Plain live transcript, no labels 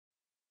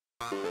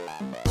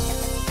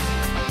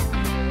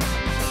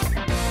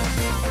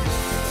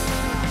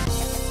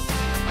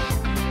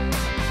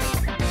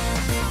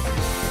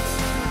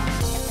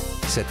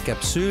Cette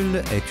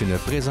capsule est une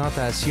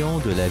présentation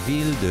de la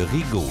ville de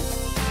Rigaud.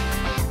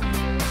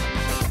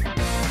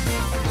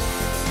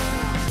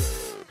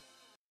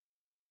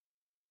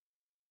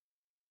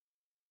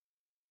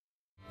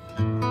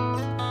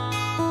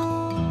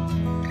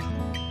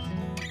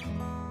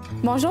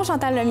 Bonjour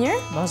Chantal Lemieux.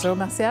 Bonjour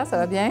Marcia, ça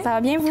va bien? Ça va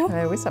bien vous?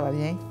 Oui, ça va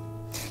bien.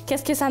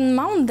 Qu'est-ce que ça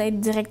demande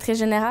d'être directrice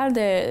générale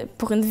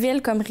pour une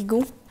ville comme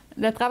Rigaud?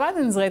 Le travail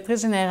d'une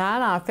directrice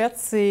générale, en fait,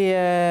 c'est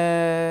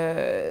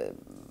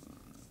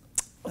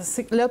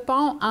le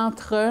pont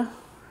entre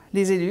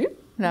les élus,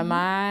 le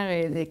maire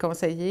et les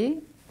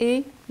conseillers,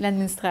 et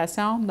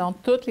l'administration, donc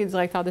tous les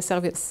directeurs de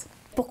services.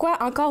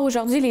 Pourquoi encore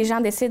aujourd'hui les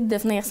gens décident de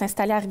venir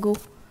s'installer à Rigaud?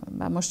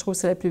 Bien, moi, je trouve que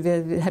c'est la plus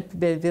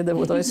belle ville de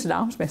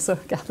Vaudreuil-sur-Lange, mais ça,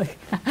 regardez,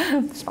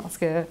 je pense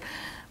que...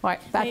 Oui,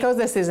 à cause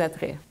de ses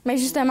attraits. Mais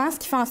justement, ce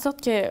qui fait en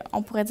sorte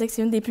qu'on pourrait dire que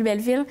c'est une des plus belles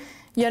villes,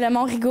 il y a le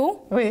Mont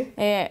Rigaud. Oui.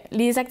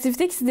 Les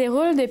activités qui se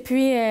déroulent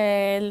depuis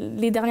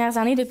les dernières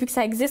années, depuis que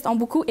ça existe, ont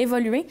beaucoup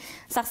évolué.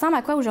 Ça ressemble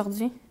à quoi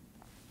aujourd'hui?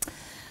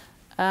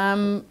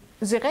 Je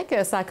dirais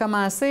que ça a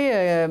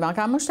commencé...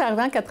 quand moi, je suis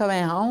arrivée en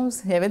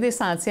 91, il y avait des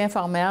sentiers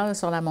informels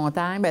sur la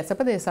montagne. Bien, c'est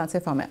pas des sentiers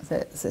formels.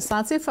 C'est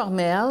sentiers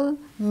formels,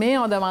 mais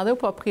on demandait aux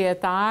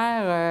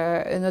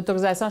propriétaires une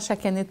autorisation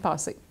chaque année de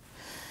passer.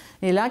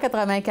 Et là, en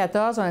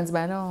 94, on a dit,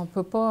 bien là, on ne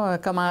peut pas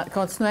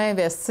continuer à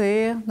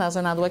investir dans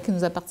un endroit qui ne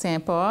nous appartient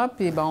pas.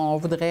 Puis, bon, on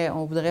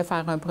voudrait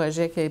faire un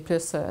projet qui ait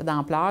plus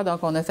d'ampleur. Donc,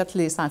 on a fait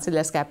les sentiers de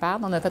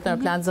l'Escapade. On a fait un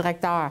plan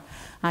directeur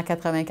en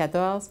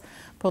 94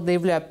 pour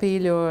développer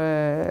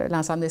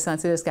l'ensemble des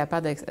sentiers de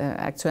l'Escapade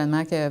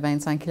actuellement, qui a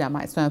 25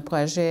 km. C'est un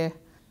projet...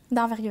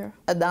 D'envergure.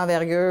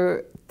 D'envergure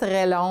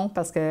très long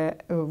parce que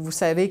vous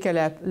savez que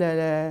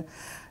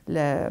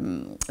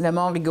le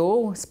Mont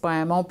Rigaud, c'est pas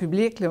un mont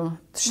public, là.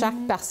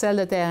 Chaque parcelle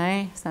de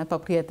terrain, c'est un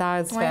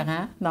propriétaire différent.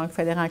 Ouais. Donc, il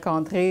fallait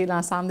rencontrer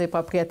l'ensemble des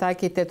propriétaires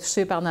qui étaient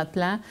touchés par notre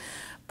plan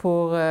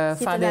pour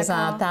faire des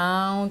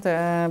ententes,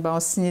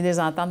 signer des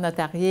ententes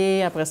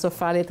notariées, après ça,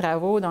 faire les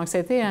travaux. Donc,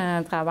 c'était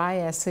un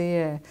travail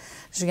assez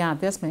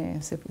gigantesque, mais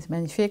c'est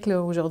magnifique,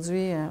 là,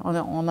 aujourd'hui.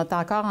 On est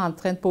encore en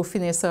train de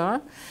peaufiner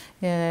ça.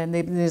 Il y a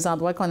des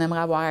endroits qu'on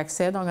aimerait avoir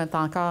accès, donc on est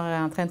encore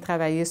en train de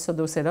travailler sur ce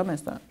dossier-là, mais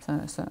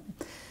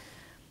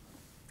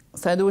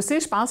c'est un dossier,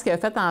 je pense, qui a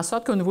fait en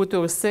sorte qu'au niveau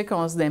touristique,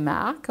 on se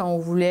démarque. On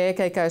voulait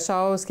quelque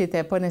chose qui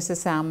n'était pas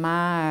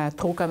nécessairement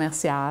trop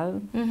commercial.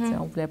 On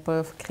ne voulait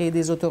pas créer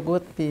des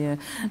autoroutes puis,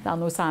 dans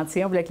nos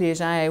sentiers. On voulait que les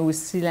gens aient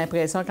aussi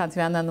l'impression, quand ils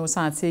viennent dans nos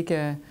sentiers,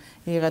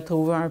 qu'ils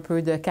retrouvent un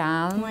peu de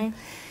calme. Oui.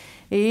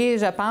 Et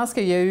je pense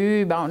qu'il y a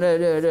eu... Bon,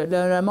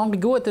 le Mont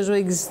Rigaud a toujours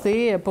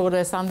existé pour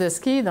le centre de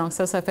ski, donc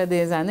ça fait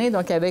des années.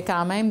 Donc, il y avait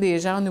quand même des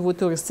gens au niveau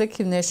touristique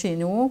qui venaient chez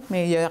nous,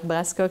 mais il y a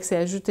Arbraska qui s'est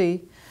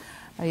ajouté.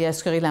 Il y a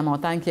Escurie de la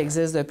montagne qui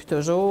existe depuis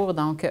toujours.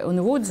 Donc, au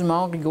niveau du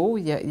Mont Rigaud,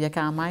 il y a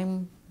quand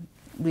même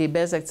des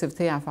belles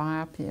activités à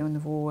faire, puis au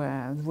niveau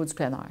du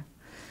plein air.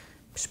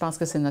 Puis je pense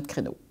que c'est notre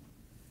créneau.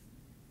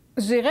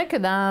 Je dirais que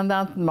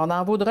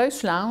dans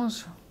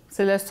Vaudreuil-sur-Lange,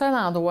 c'est le seul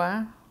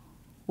endroit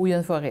où il y a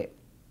une forêt.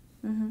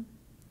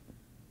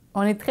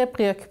 On est très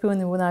préoccupé au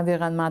niveau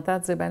environnemental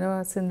de dire, bien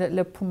là, c'est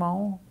le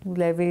poumon, vous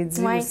l'avez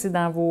dit aussi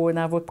dans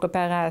votre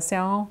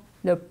préparation,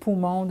 le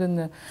poumon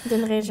d'une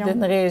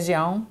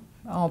région.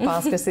 On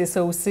pense que c'est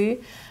ça aussi.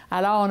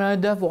 Alors, on a un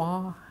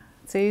devoir,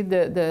 tu sais,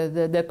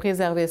 de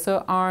préserver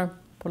ça,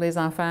 pour les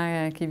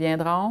enfants qui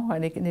viendront,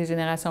 les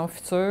générations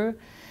futures,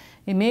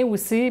 mais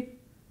aussi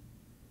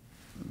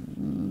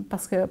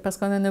parce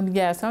qu'on a une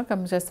obligation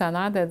comme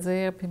gestionnaire de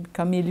dire, puis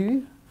comme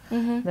élu,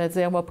 de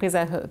dire, on va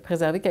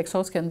préserver quelque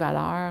chose qui a une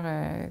valeur.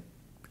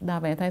 Dans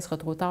 20 ans, il sera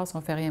trop tard si on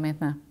ne fait rien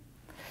maintenant.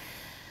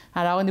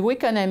 Alors, au niveau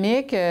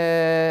économique,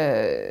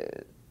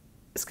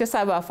 ce que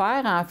ça va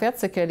faire, en fait,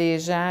 c'est que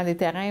les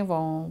terrains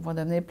vont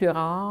devenir plus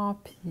rares,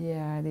 puis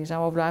les gens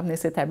vont vouloir venir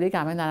s'établir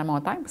quand même dans la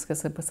montagne, parce que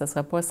ça ne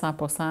sera pas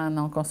 100%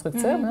 non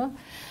constructible.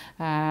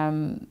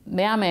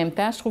 Mais en même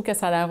temps, je trouve que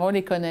ça a un rôle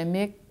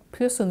économique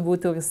plus au niveau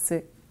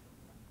touristique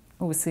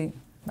aussi.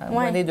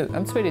 Les deux,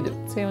 un petit peu les deux.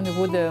 Tu sais, au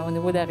niveau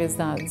du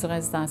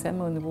résidentiel,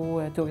 mais au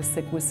niveau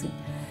touristique aussi.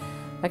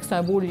 Fait que c'est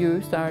un beau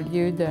lieu, c'est un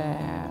lieu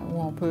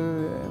où on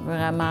peut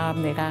vraiment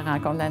venir à la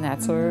rencontre de la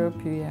nature,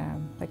 puis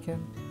fait que,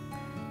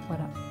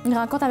 voilà. Une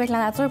rencontre avec la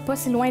nature, pas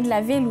si loin de la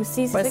ville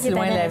aussi, c'est ça qui est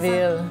loin de la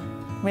ville.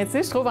 Mais tu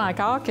sais, je trouve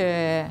encore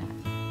que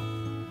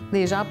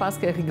les gens pensent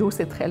que Rigaud,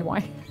 c'est très loin.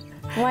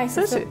 Oui,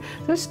 c'est ça.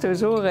 Je suis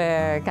toujours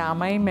quand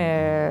même...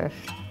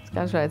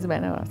 quand je leur ai dit, bien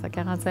là, c'est à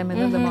 45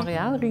 minutes de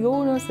Montréal,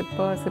 Rigaud, là,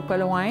 c'est pas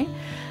loin.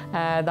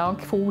 Donc,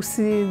 il faut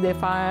aussi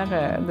défaire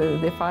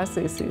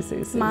ces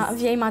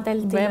vieilles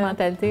mentalités. Vieille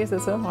mentalité, c'est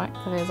ça, oui,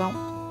 tu as raison.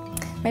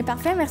 Bien,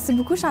 parfait. Merci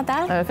beaucoup,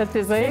 Chantal. Ça m'a fait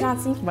plaisir. C'est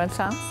gentil. Bonne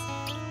chance.